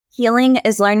Healing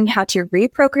is learning how to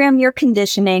reprogram your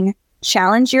conditioning,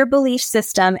 challenge your belief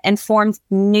system, and form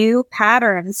new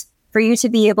patterns for you to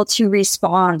be able to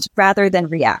respond rather than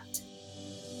react.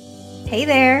 Hey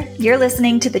there, you're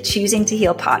listening to the Choosing to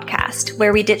Heal podcast,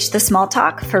 where we ditch the small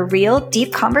talk for real,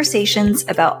 deep conversations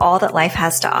about all that life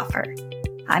has to offer.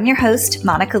 I'm your host,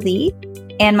 Monica Lee,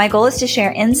 and my goal is to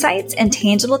share insights and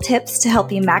tangible tips to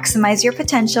help you maximize your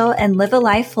potential and live a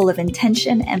life full of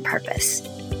intention and purpose.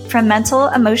 From mental,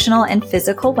 emotional, and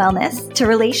physical wellness to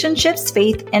relationships,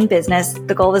 faith, and business,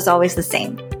 the goal is always the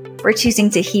same. We're choosing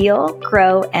to heal,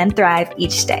 grow, and thrive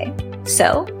each day.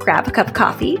 So grab a cup of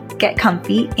coffee, get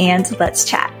comfy, and let's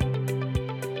chat.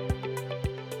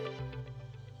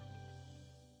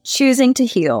 Choosing to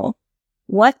heal.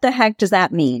 What the heck does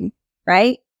that mean,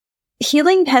 right?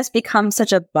 Healing has become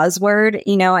such a buzzword.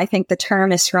 I think the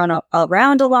term is thrown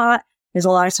around a lot. There's a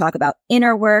lot of talk about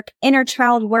inner work, inner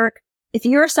child work. If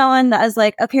you're someone that is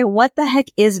like, okay, what the heck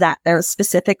is that? Though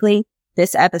specifically,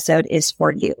 this episode is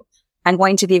for you. I'm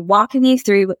going to be walking you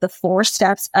through the 4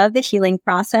 steps of the healing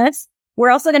process.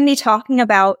 We're also going to be talking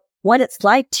about what it's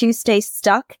like to stay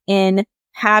stuck in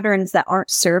patterns that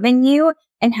aren't serving you,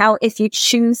 and how if you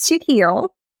choose to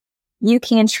heal, you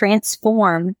can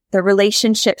transform the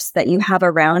relationships that you have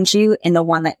around you in the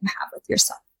one that you have with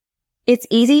yourself. It's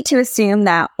easy to assume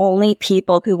that only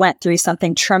people who went through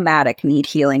something traumatic need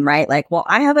healing, right? Like, well,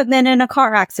 I haven't been in a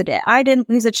car accident. I didn't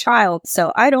lose a child,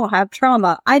 so I don't have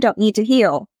trauma. I don't need to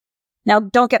heal. Now,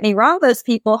 don't get me wrong, those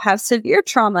people have severe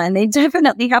trauma and they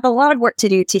definitely have a lot of work to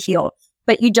do to heal.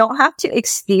 But you don't have to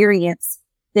experience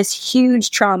this huge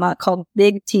trauma called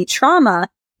big T trauma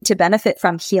to benefit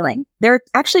from healing. There are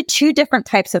actually 2 different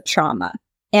types of trauma.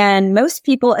 And most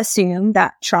people assume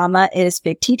that trauma is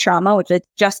big T trauma, which I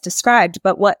just described.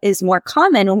 But what is more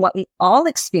common and what we all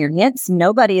experience,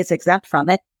 nobody is exempt from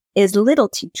it, is little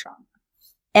T trauma.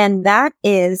 And that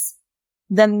is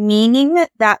the meaning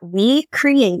that we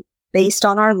create based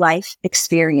on our life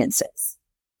experiences.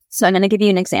 So I'm going to give you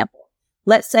an example.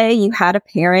 Let's say you had a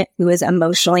parent who is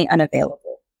emotionally unavailable.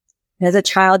 As a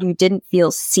child, you didn't feel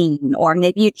seen, or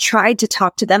maybe you tried to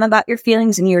talk to them about your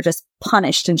feelings and you were just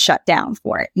punished and shut down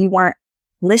for it. You weren't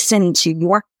listened to, you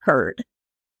weren't heard.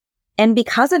 And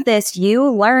because of this,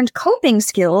 you learned coping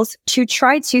skills to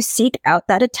try to seek out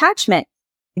that attachment.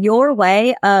 Your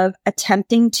way of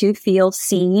attempting to feel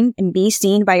seen and be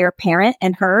seen by your parent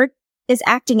and heard is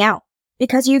acting out,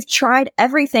 because you've tried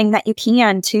everything that you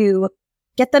can to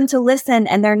get them to listen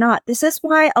and they're not. This is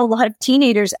why a lot of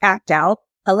teenagers act out.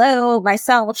 Hello,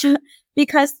 myself,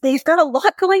 because they've got a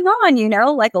lot going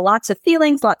on, like lots of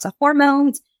feelings, lots of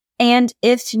hormones. And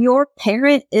if your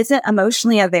parent isn't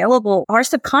emotionally available, our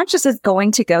subconscious is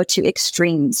going to go to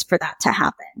extremes for that to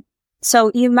happen.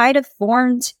 So you might have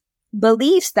formed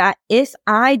beliefs that if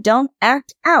I don't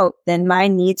act out, then my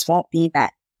needs won't be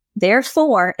met.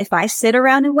 Therefore, if I sit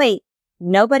around and wait,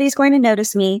 nobody's going to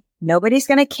notice me. Nobody's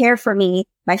going to care for me.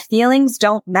 My feelings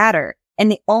don't matter.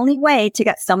 And the only way to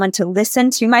get someone to listen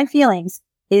to my feelings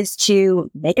is to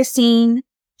make a scene,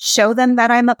 show them that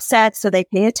I'm upset so they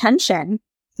pay attention.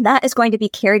 That is going to be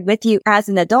carried with you as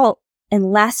an adult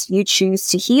unless you choose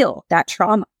to heal that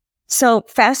trauma. So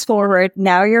fast forward,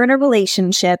 now you're in a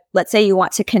relationship. Let's say you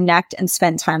want to connect and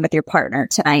spend time with your partner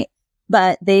tonight,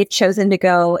 but they've chosen to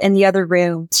go in the other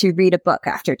room to read a book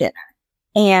after dinner.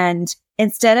 And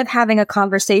instead of having a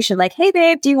conversation like, hey,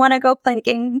 babe, do you want to go play a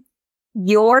game?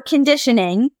 Your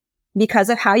conditioning, because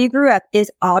of how you grew up,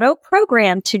 is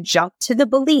auto-programmed to jump to the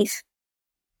belief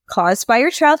caused by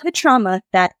your childhood trauma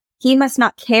that he must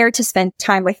not care to spend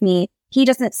time with me. He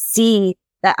doesn't see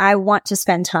that I want to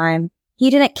spend time. He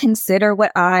didn't consider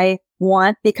what I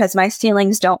want because my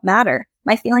feelings don't matter.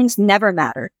 My feelings never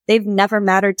matter. They've never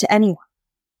mattered to anyone.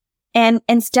 And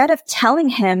instead of telling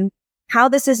him how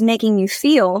this is making you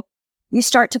feel, you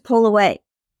start to pull away.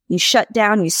 You shut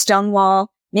down, you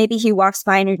stonewall. Maybe he walks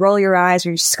by and you roll your eyes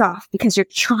or you scoff because you're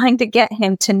trying to get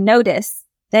him to notice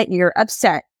that you're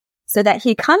upset so that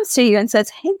he comes to you and says,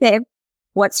 hey, babe,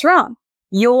 what's wrong?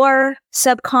 Your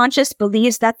subconscious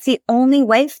believes that's the only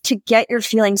way to get your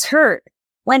feelings heard.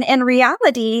 When in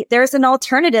reality, there's an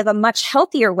alternative, a much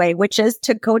healthier way, which is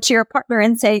to go to your partner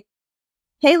and say,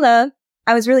 hey, love,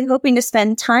 I was really hoping to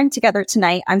spend time together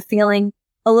tonight. I'm feeling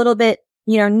a little bit,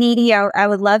 needy. I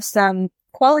would love some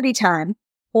quality time.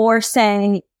 Or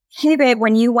saying, hey, babe,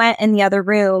 when you went in the other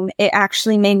room, it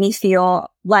actually made me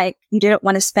feel like you didn't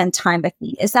want to spend time with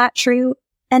me. Is that true?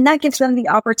 And that gives them the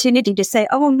opportunity to say,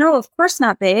 oh, no, of course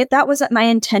not, babe. That wasn't my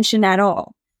intention at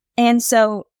all. And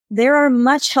so there are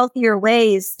much healthier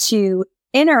ways to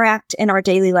interact in our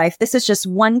daily life. This is just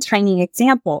one tiny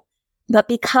example. But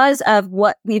because of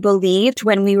what we believed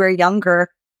when we were younger,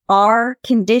 our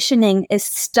conditioning is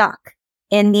stuck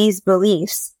in these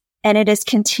beliefs, and it is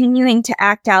continuing to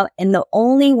act out in the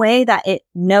only way that it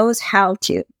knows how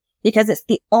to, because it's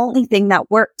the only thing that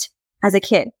worked as a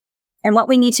kid. And what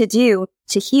we need to do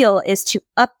to heal is to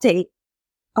update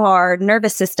our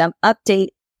nervous system, update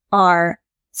our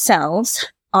cells,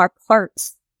 our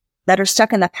parts that are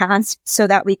stuck in the past, so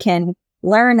that we can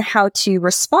learn how to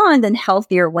respond in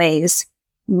healthier ways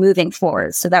moving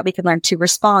forward, so that we can learn to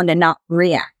respond and not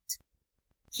react.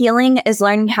 Healing is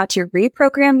learning how to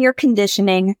reprogram your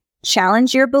conditioning,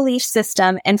 challenge your belief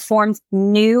system, and form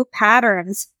new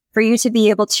patterns for you to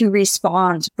be able to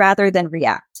respond rather than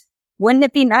react. Wouldn't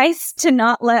it be nice to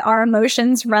not let our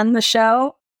emotions run the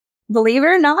show? Believe it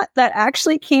or not, that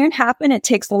actually can happen. It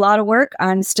takes a lot of work.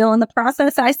 I'm still in the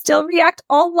process. I still react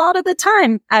a lot of the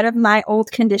time out of my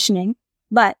old conditioning.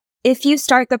 But if you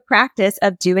start the practice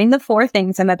of doing the 4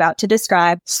 things I'm about to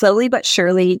describe, slowly but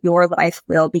surely, your life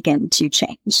will begin to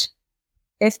change.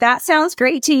 If that sounds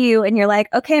great to you and you're like,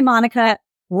 okay, Monica,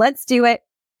 let's do it.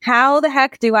 How the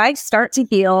heck do I start to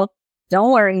heal?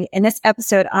 Don't worry. In this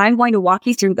episode, I'm going to walk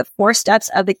you through the 4 steps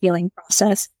of the healing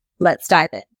process. Let's dive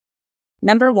in.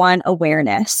 Number 1,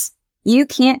 awareness. You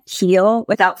can't heal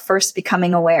without first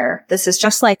becoming aware. This is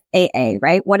just like AA,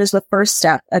 right? What is the first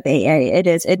step of AA? It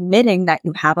is admitting that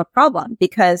you have a problem,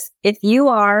 because if you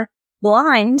are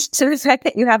blind to the fact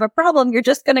that you have a problem, you're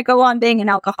just going to go on being an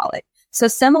alcoholic. So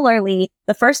similarly,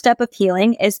 the first step of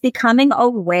healing is becoming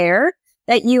aware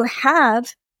that you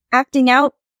have acting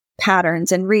out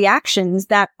patterns and reactions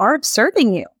that aren't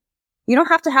serving you. You don't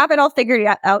have to have it all figured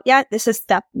out yet. This is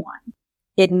step 1.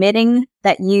 Admitting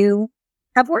that you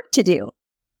have work to do.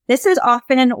 This is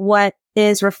often what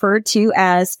is referred to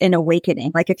as an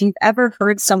awakening. Like if you've ever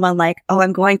heard someone like, oh,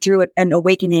 I'm going through an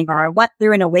awakening, or I went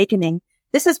through an awakening.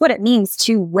 This is what it means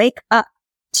to wake up,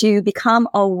 to become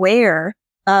aware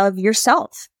of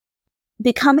yourself.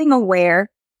 Becoming aware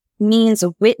means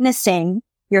witnessing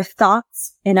your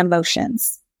thoughts and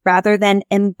emotions rather than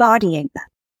embodying them.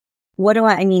 What do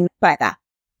I mean by that?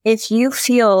 If you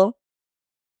feel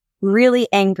really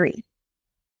angry,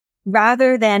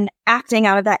 rather than acting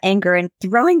out of that anger and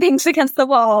throwing things against the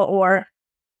wall or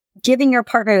giving your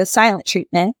partner the silent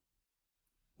treatment,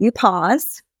 you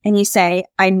pause and you say,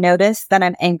 I notice that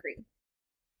I'm angry.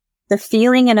 The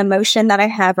feeling and emotion that I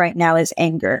have right now is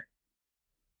anger.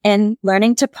 And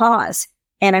learning to pause.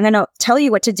 And I'm going to tell you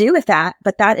what to do with that,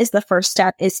 but that is the first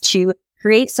step, is to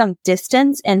create some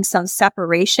distance and some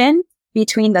separation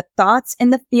between the thoughts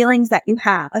and the feelings that you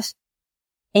have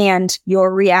and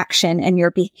your reaction and your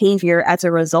behavior as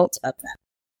a result of them.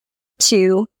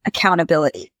 2,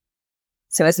 accountability.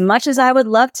 So as much as I would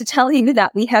love to tell you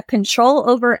that we have control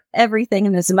over everything,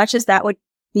 and as much as that would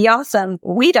be awesome,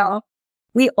 we don't.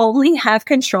 We only have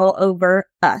control over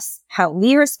us, how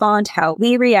we respond, how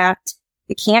we react.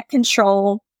 We can't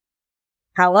control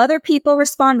how other people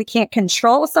respond. We can't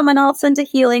control someone else into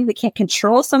healing. We can't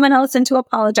control someone else into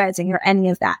apologizing or any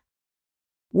of that.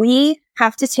 We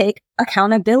have to take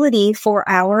accountability for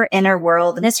our inner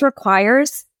world, and this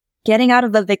requires getting out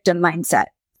of the victim mindset.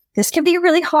 This can be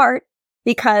really hard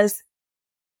because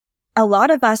a lot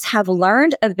of us have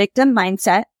learned a victim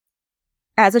mindset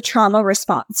as a trauma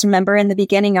response. Remember in the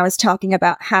beginning, I was talking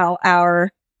about how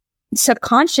our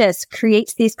subconscious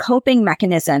creates these coping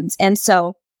mechanisms. And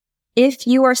so if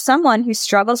you are someone who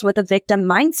struggles with a victim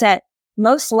mindset,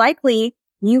 most likely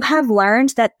you have learned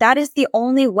that that is the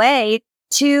only way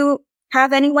to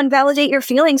have anyone validate your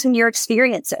feelings and your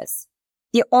experiences.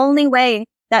 The only way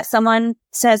that someone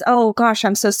says, oh gosh,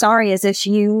 I'm so sorry, is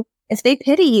if they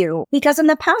pity you, because in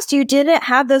the past you didn't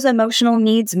have those emotional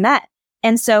needs met.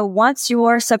 And so once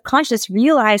your subconscious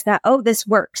realized that, oh, this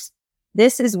works,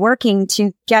 this is working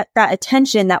to get that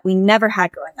attention that we never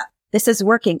had growing up. This is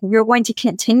working. You're going to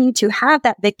continue to have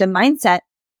that victim mindset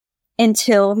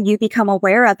until you become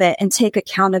aware of it and take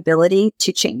accountability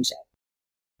to change it.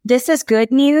 This is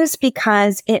good news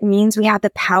because it means we have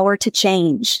the power to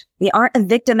change. We aren't a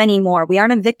victim anymore. We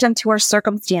aren't a victim to our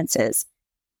circumstances.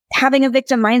 Having a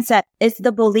victim mindset is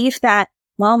the belief that,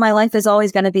 well, my life is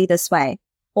always going to be this way.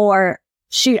 Or,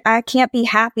 shoot, I can't be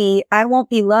happy. I won't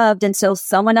be loved until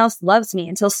someone else loves me,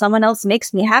 until someone else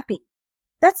makes me happy.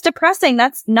 That's depressing.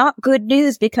 That's not good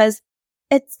news because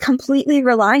it's completely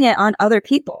reliant on other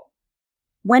people.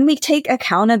 When we take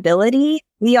accountability,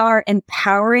 we are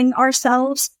empowering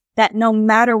ourselves that no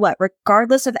matter what,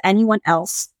 regardless of anyone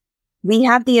else, we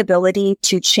have the ability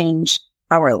to change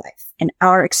our life and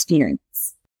our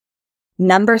experience.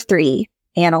 Number 3,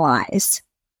 analyze.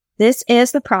 This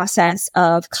is the process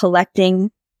of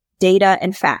collecting data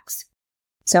and facts.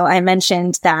 So I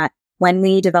mentioned that when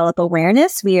we develop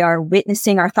awareness, we are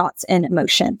witnessing our thoughts and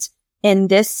emotions. In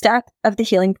this step of the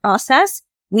healing process,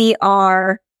 we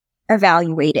are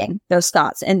evaluating those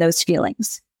thoughts and those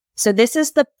feelings. So this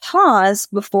is the pause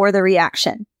before the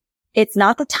reaction. It's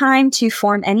not the time to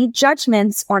form any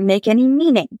judgments or make any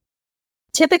meaning.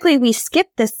 Typically, we skip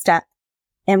this step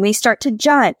and we start to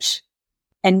judge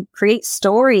and create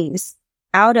stories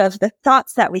out of the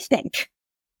thoughts that we think.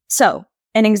 So,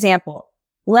 an example.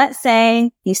 Let's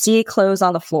say you see clothes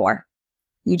on the floor.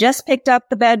 You just picked up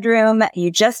the bedroom, you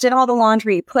just did all the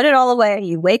laundry, you put it all away,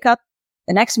 you wake up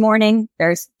the next morning,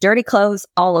 there's dirty clothes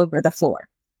all over the floor.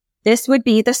 This would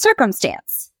be the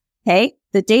circumstance, okay?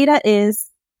 The data is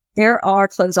there are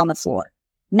clothes on the floor.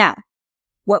 Now,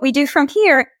 what we do from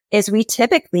here is we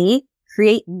typically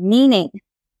create meaning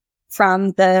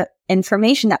from the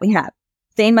information that we have.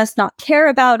 They must not care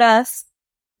about us.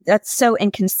 That's so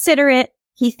inconsiderate.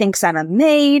 He thinks I'm a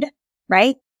maid,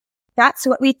 right? That's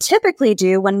what we typically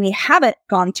do when we haven't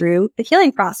gone through the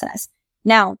healing process.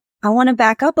 Now, I want to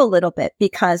back up a little bit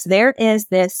because there is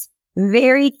this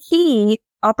very key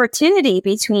opportunity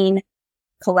between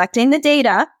collecting the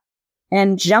data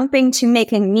and jumping to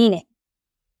making meaning.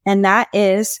 And that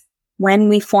is when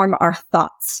we form our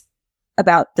thoughts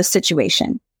about the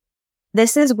situation.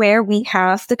 This is where we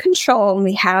have the control and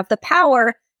we have the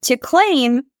power to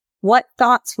claim what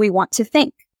thoughts we want to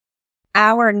think.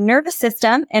 Our nervous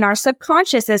system and our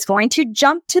subconscious is going to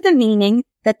jump to the meaning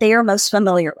that they are most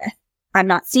familiar with. I'm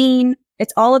not seen.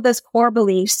 It's all of those core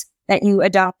beliefs that you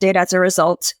adopted as a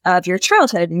result of your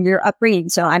childhood and your upbringing.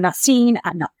 So I'm not seen.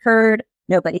 I'm not heard.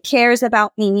 Nobody cares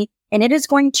about me. And it is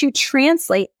going to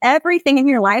translate everything in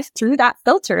your life through that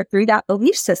filter, through that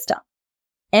belief system.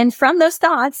 And from those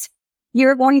thoughts,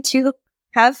 you're going to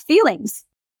have feelings.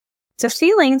 So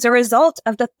feelings are a result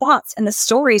of the thoughts and the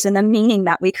stories and the meaning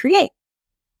that we create.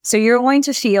 So you're going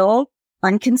to feel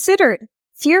unconsidered,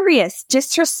 furious,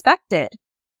 disrespected.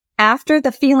 After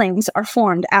the feelings are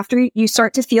formed, after you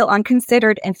start to feel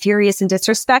unconsidered and furious and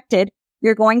disrespected,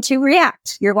 you're going to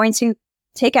react. You're going to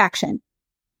take action.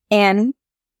 And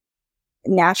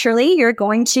naturally, you're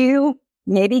going to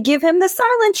maybe give him the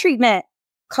silent treatment,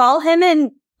 call him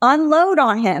and unload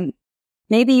on him.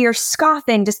 Maybe you're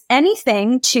scoffing, just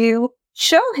anything to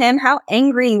show him how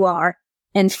angry you are.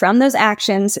 And from those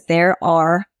actions, there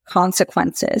are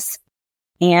consequences.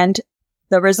 And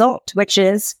the result, which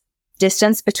is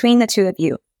distance between the two of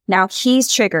you. Now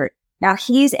he's triggered. Now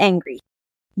he's angry.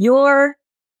 Your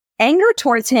anger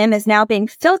towards him is now being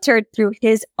filtered through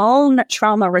his own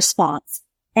trauma response.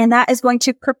 And that is going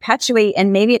to perpetuate,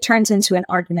 and maybe it turns into an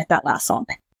argument that lasts all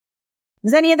night.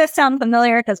 Does any of this sound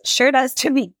familiar? Because it sure does to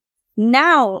me.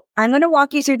 Now, I'm going to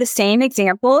walk you through the same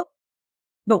example,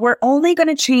 but we're only going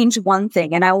to change one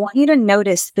thing. And I want you to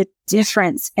notice the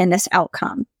difference in this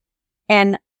outcome.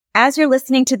 And as you're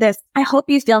listening to this, I hope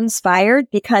you feel inspired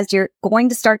because you're going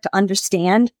to start to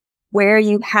understand where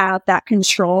you have that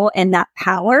control and that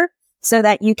power so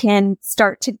that you can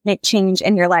start to make change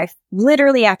in your life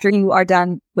literally after you are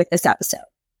done with this episode.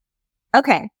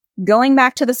 Okay, going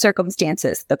back to the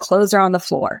circumstances, the clothes are on the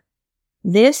floor.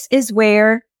 This is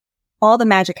where all the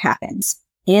magic happens,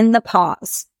 in the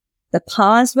pause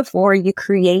before you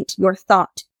create your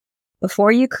thought,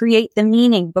 before you create the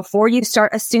meaning, before you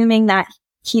start assuming that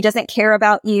he doesn't care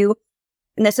about you.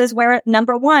 And this is where,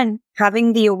 number one,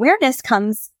 having the awareness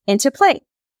comes into play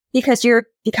because you're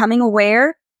becoming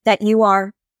aware that you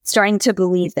are starting to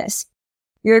believe this.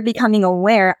 You're becoming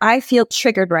aware, I feel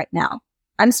triggered right now.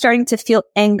 I'm starting to feel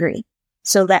angry.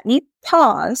 So let me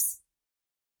pause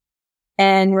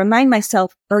and remind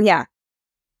myself, oh yeah,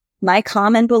 my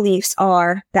common beliefs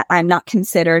are that I'm not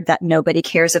considered, that nobody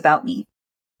cares about me.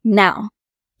 Now,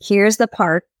 here's the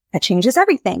part that changes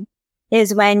everything,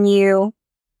 is when you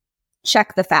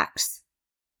check the facts.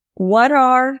 What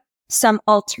are some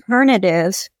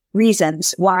alternative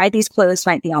reasons why these clothes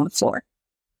might be on the floor,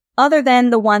 other than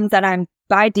the ones that I'm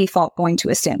by default going to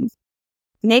assume?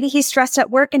 Maybe he's stressed at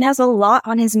work and has a lot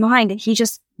on his mind and he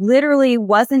just literally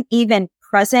wasn't even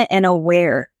present and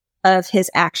aware of his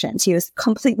actions. He was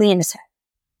completely in his head.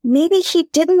 Maybe he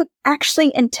didn't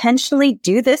actually intentionally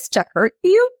do this to hurt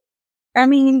you. I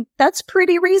mean, that's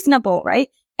pretty reasonable, right?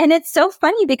 And it's so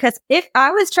funny because if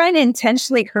I was trying to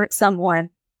intentionally hurt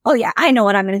someone, oh yeah, I know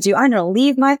what I'm going to do. I'm going to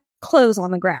leave my clothes on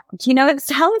the ground. You know, it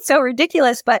sounds so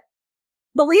ridiculous, but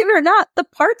believe it or not, the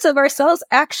parts of ourselves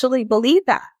actually believe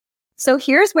that. So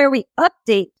here's where we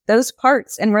update those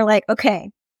parts and we're like, okay,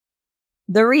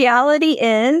 the reality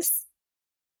is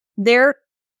there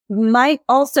might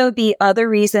also be other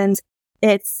reasons.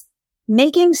 It's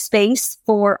making space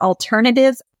for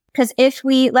alternatives Because if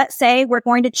let's say we're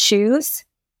going to choose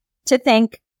to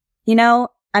think,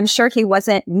 I'm sure he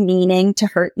wasn't meaning to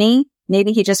hurt me.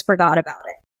 Maybe he just forgot about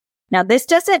it. Now, this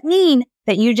doesn't mean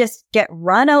that you just get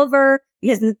run over,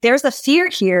 because there's a fear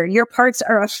here. Your parts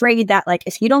are afraid that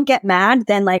if you don't get mad,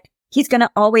 then he's going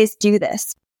to always do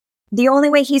this. The only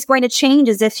way he's going to change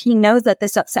is if he knows that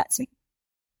this upsets me.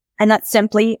 And that's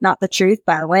simply not the truth,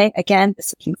 by the way. Again,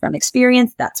 this came from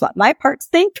experience. That's what my parts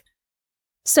think.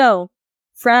 So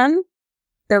from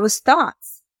those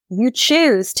thoughts, you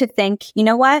choose to think, you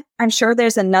know what? I'm sure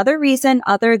there's another reason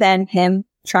other than him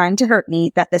trying to hurt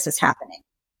me that this is happening.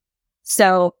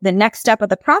 So the next step of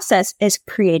the process is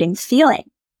creating feeling.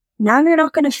 Now you're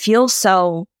not going to feel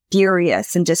so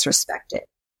furious and disrespected.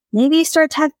 Maybe you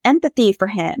start to have empathy for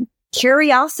him,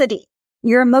 curiosity.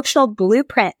 Your emotional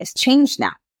blueprint is changed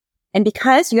now. And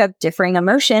because you have differing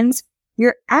emotions,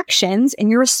 your actions and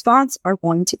your response are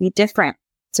going to be different.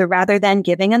 So rather than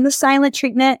giving him the silent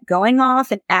treatment, going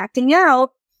off and acting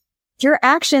out, your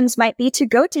actions might be to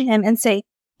go to him and say,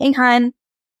 hey, hon,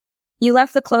 you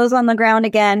left the clothes on the ground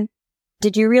again.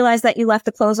 Did you realize that you left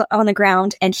the clothes on the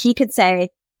ground? And he could say,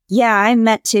 yeah, I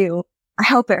meant to. I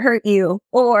hope it hurt you.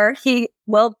 Or he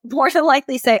will more than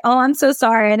likely say, oh, I'm so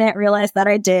sorry. I didn't realize that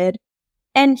I did.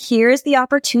 And here's the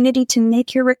opportunity to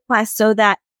make your request so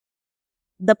that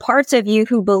the parts of you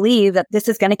who believe that this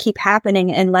is going to keep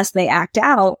happening unless they act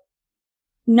out,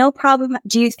 no problem.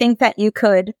 Do you think that you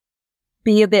could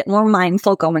be a bit more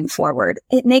mindful going forward?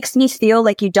 It makes me feel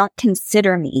like you don't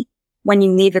consider me when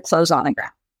you leave the clothes on the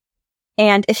ground.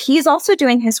 And if he's also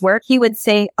doing his work, he would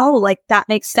say, oh, that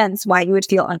makes sense why you would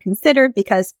feel unconsidered,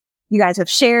 because you guys have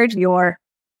shared your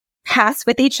past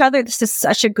with each other. This is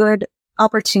such a good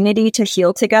opportunity to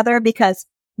heal together, because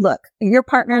look, your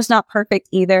partner is not perfect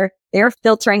either. They're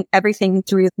filtering everything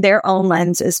through their own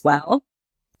lens as well.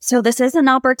 So this is an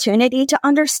opportunity to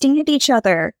understand each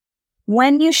other.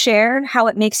 When you share how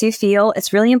it makes you feel,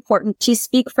 it's really important to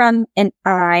speak from an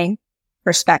I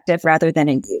perspective rather than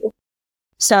a you.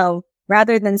 So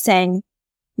rather than saying,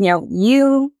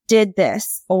 you did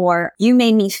this or you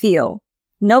made me feel,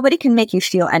 nobody can make you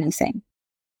feel anything.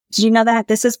 Did you know that?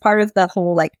 This is part of the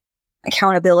whole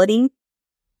accountability.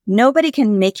 Nobody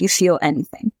can make you feel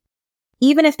anything.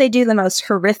 Even if they do the most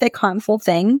horrific, harmful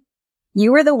thing,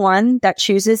 you are the one that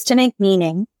chooses to make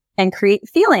meaning and create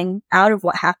feeling out of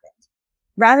what happened.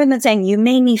 Rather than saying, you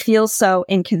made me feel so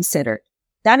inconsiderate.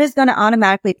 That is going to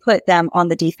automatically put them on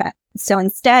the defense. So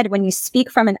instead, when you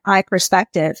speak from an I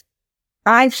perspective,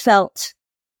 I felt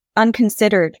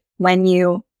unconsidered when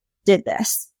you did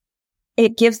this.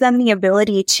 It gives them the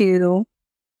ability to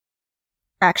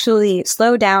actually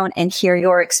slow down and hear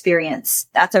your experience.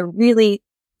 That's a really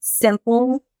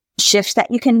simple shift that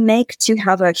you can make to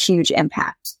have a huge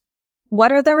impact.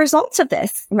 What are the results of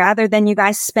this? Rather than you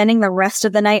guys spending the rest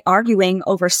of the night arguing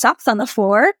over socks on the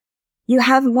floor, you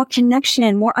have more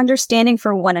connection, more understanding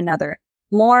for one another,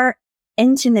 more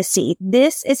intimacy.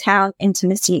 This is how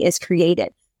intimacy is created,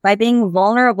 by being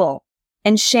vulnerable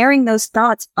and sharing those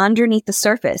thoughts underneath the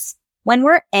surface. When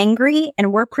we're angry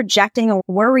and we're projecting or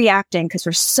we're reacting because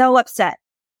we're so upset,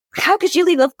 how could you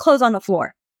leave the clothes on the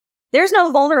floor? There's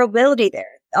no vulnerability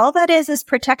there. All that is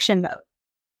protection mode.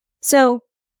 So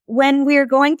when we're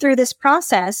going through this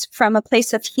process from a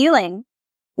place of healing,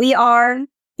 we are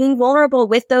being vulnerable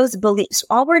with those beliefs.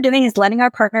 All we're doing is letting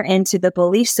our partner into the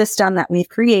belief system that we've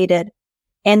created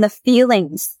and the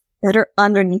feelings that are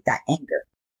underneath that anger.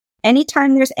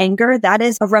 Anytime there's anger, that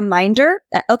is a reminder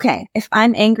that, okay, if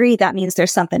I'm angry, that means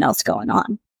there's something else going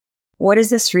on. What is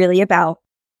this really about?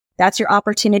 That's your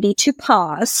opportunity to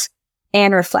pause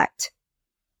and reflect.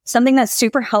 Something that's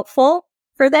super helpful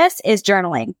for this is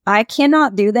journaling. I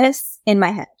cannot do this in my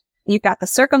head. You've got the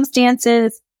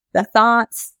circumstances, the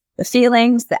thoughts, the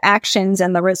feelings, the actions,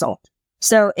 and the result.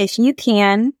 So if you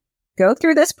can go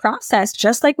through this process,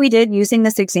 just like we did using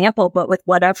this example, but with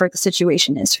whatever the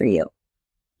situation is for you,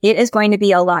 it is going to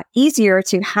be a lot easier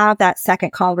to have that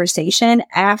second conversation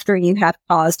after you have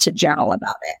paused to journal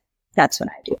about it. That's what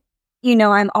I do.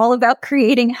 I'm all about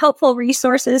creating helpful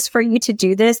resources for you to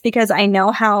do this, because I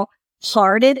know how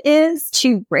hard it is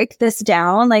to break this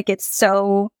down. It's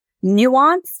so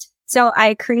nuanced. So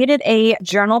I created a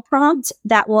journal prompt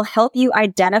that will help you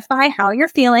identify how you're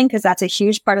feeling, because that's a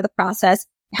huge part of the process.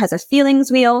 It has a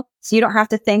feelings wheel, so you don't have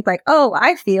to think oh,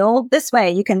 I feel this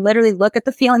way. You can literally look at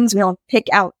the feelings wheel and pick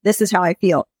out, this is how I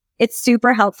feel. It's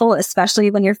super helpful, especially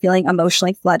when you're feeling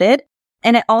emotionally flooded.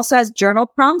 And it also has journal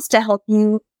prompts to help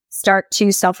you start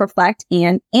to self-reflect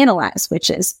and analyze, which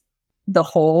is the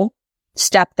whole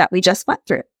step that we just went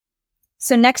through.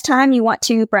 So next time you want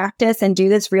to practice and do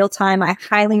this real time, I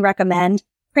highly recommend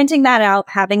printing that out,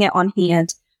 having it on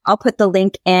hand. I'll put the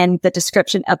link in the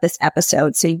description of this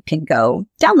episode so you can go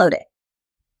download it.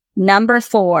 Number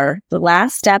 4, the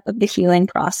last step of the healing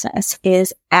process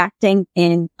is acting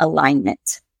in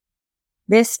alignment.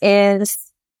 This is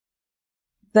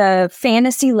the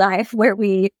fantasy life where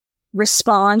we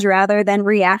respond rather than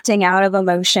reacting out of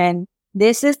emotion.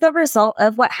 This is the result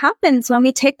of what happens when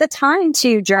we take the time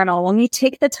to journal, when we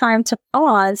take the time to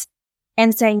pause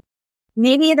and say,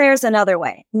 maybe there's another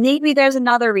way. Maybe there's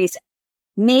another reason.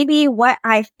 Maybe what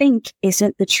I think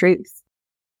isn't the truth.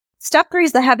 Step 3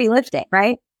 is the heavy lifting,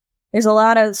 right? There's a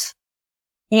lot of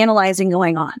analyzing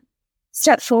going on.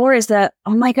 Step 4 is the,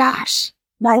 oh my gosh,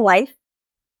 my life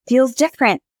feels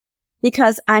different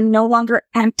because I'm no longer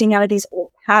acting out of these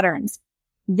old patterns.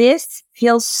 This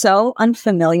feels so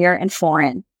unfamiliar and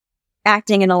foreign,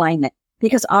 acting in alignment,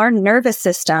 because our nervous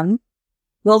system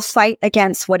will fight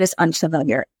against what is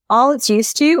unfamiliar. All it's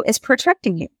used to is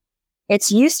protecting you.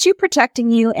 It's used to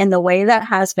protecting you in the way that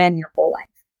has been your whole life.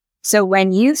 So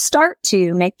when you start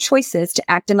to make choices to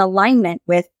act in alignment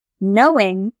with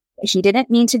knowing that he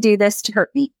didn't mean to do this to hurt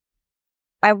me,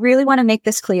 I really want to make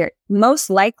this clear. Most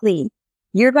likely,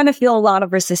 you're going to feel a lot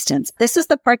of resistance. This is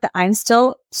the part that I'm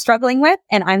still struggling with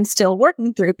and I'm still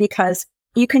working through, because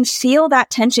you can feel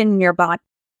that tension in your body.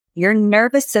 Your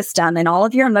nervous system and all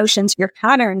of your emotions, your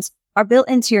patterns are built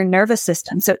into your nervous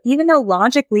system. So even though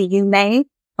logically you may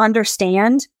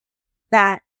understand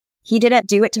that he didn't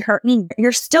do it to hurt me,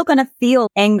 you're still going to feel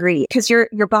angry because your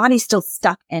body's still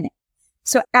stuck in it.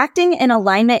 So acting in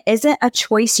alignment isn't a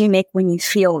choice you make when you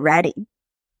feel ready.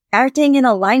 Acting in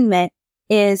alignment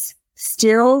is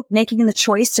still making the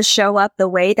choice to show up the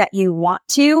way that you want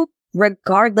to,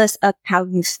 regardless of how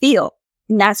you feel.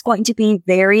 And that's going to be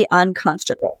very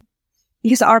uncomfortable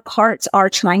because our parts are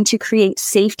trying to create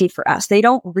safety for us. They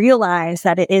don't realize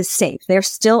that it is safe. They're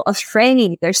still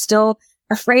afraid. They're still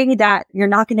afraid that you're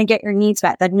not going to get your needs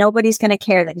met, that nobody's going to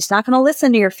care, that he's not going to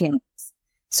listen to your feelings.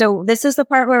 So this is the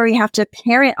part where we have to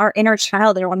parent our inner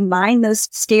child and remind those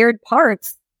scared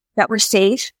parts that we're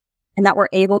safe and that we're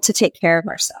able to take care of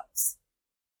ourselves.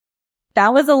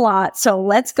 That was a lot. So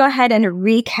let's go ahead and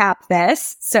recap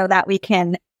this so that we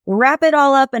can wrap it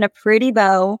all up in a pretty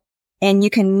bow and you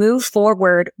can move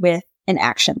forward with an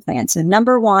action plan. So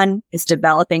number 1 is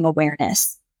developing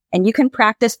awareness. And you can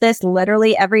practice this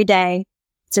literally every day.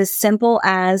 It's as simple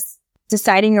as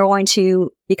deciding you're going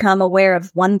to become aware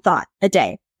of one thought a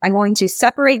day. I'm going to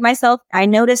separate myself. I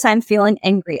notice I'm feeling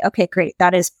angry. Okay, great.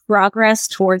 That is progress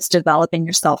towards developing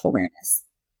your self-awareness.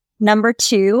 Number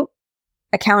 2,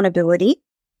 accountability,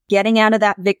 getting out of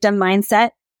that victim mindset,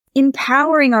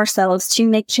 empowering ourselves to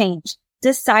make change,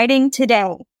 deciding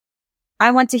today,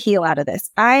 I want to heal out of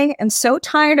this. I am so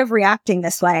tired of reacting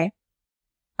this way.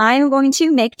 I am going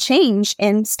to make change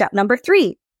in step number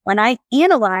 3. When I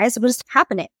analyze what's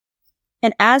happening.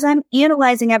 And as I'm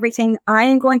analyzing everything, I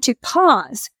am going to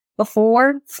pause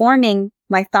before forming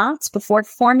my thoughts, before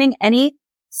forming any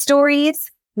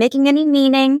stories, making any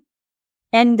meaning.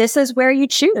 And this is where you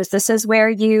choose. This is where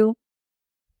you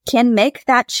can make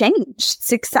that change.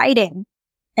 It's exciting.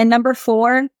 And number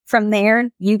 4, from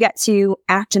there, you get to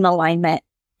act in alignment.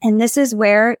 And this is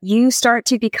where you start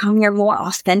to become your more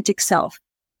authentic self.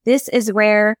 This is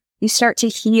where you start to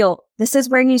heal. This is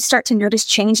where you start to notice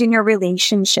change in your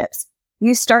relationships.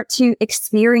 You start to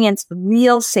experience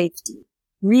real safety,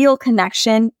 real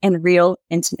connection, and real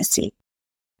intimacy.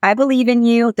 I believe in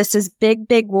you. This is big,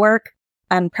 big work.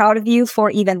 I'm proud of you for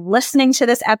even listening to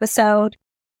this episode.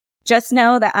 Just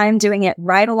know that I'm doing it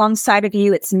right alongside of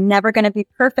you. It's never going to be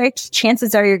perfect.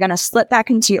 Chances are you're going to slip back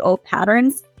into your old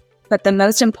patterns. But the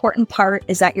most important part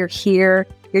is that you're here,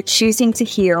 you're choosing to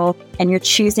heal, and you're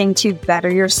choosing to better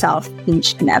yourself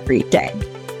each and every day.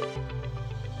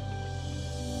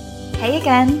 Hey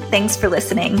again, thanks for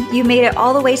listening. You made it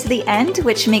all the way to the end,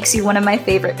 which makes you one of my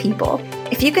favorite people.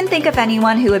 If you can think of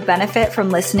anyone who would benefit from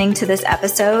listening to this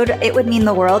episode, it would mean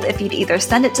the world if you'd either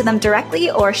send it to them directly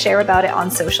or share about it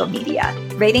on social media.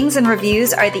 Ratings and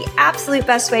reviews are the absolute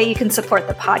best way you can support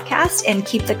the podcast and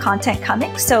keep the content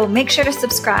coming, so make sure to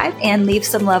subscribe and leave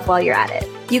some love while you're at it.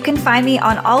 You can find me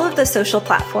on all of the social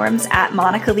platforms at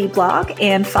Monica Lee Blog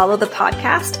and follow the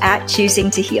podcast at Choosing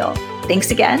to Heal.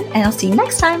 Thanks again, and I'll see you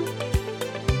next time.